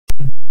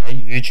Hey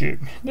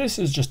YouTube, this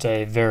is just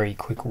a very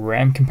quick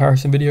RAM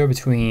comparison video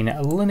between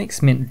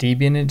Linux Mint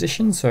Debian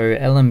Edition, so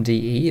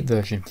LMDE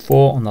version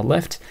 4 on the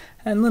left,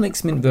 and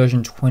Linux Mint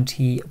version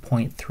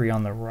 20.3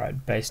 on the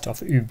right, based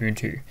off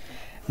Ubuntu.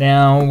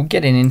 Now,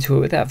 getting into it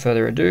without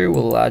further ado,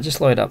 we'll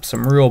just load up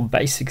some real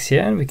basics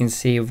here, and we can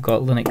see we've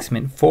got Linux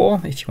Mint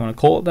 4, if you want to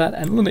call it that,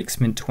 and Linux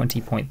Mint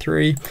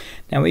 20.3.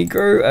 Now we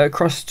go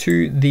across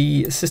to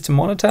the system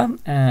monitor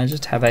and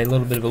just have a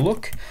little bit of a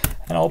look,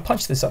 and I'll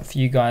punch this up for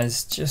you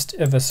guys just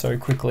ever so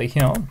quickly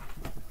here.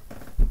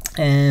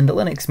 And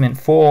Linux Mint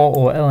 4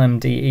 or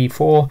LMDE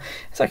 4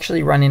 is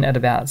actually running at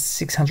about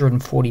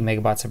 640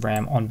 megabytes of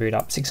RAM on boot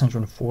up,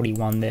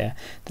 641 there.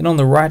 Then on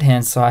the right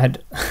hand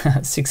side,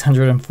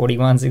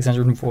 641,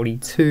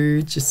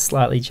 642, just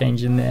slightly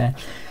changing there.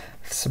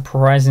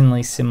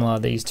 Surprisingly similar,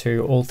 these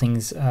two, all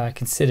things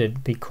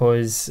considered,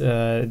 because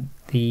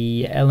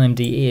the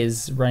LMDE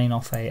is running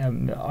off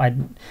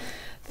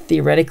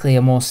theoretically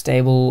a more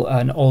stable,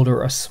 an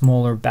older, a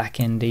smaller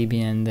backend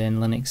Debian than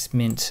Linux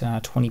Mint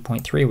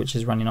 20.3, which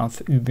is running off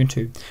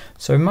Ubuntu.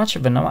 So much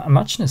of a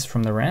muchness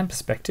from the RAM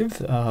perspective.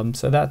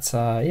 So that's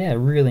yeah,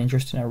 really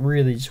interesting. I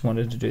really just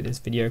wanted to do this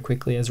video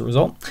quickly as a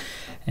result,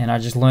 and I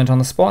just learned on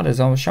the spot as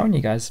I was showing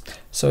you guys.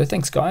 So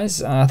thanks guys,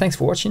 thanks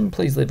for watching.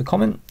 Please leave a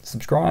comment,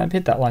 subscribe,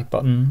 hit that like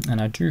button, and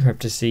I do hope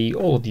to see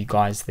all of you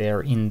guys there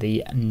in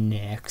the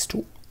next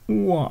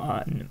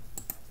one.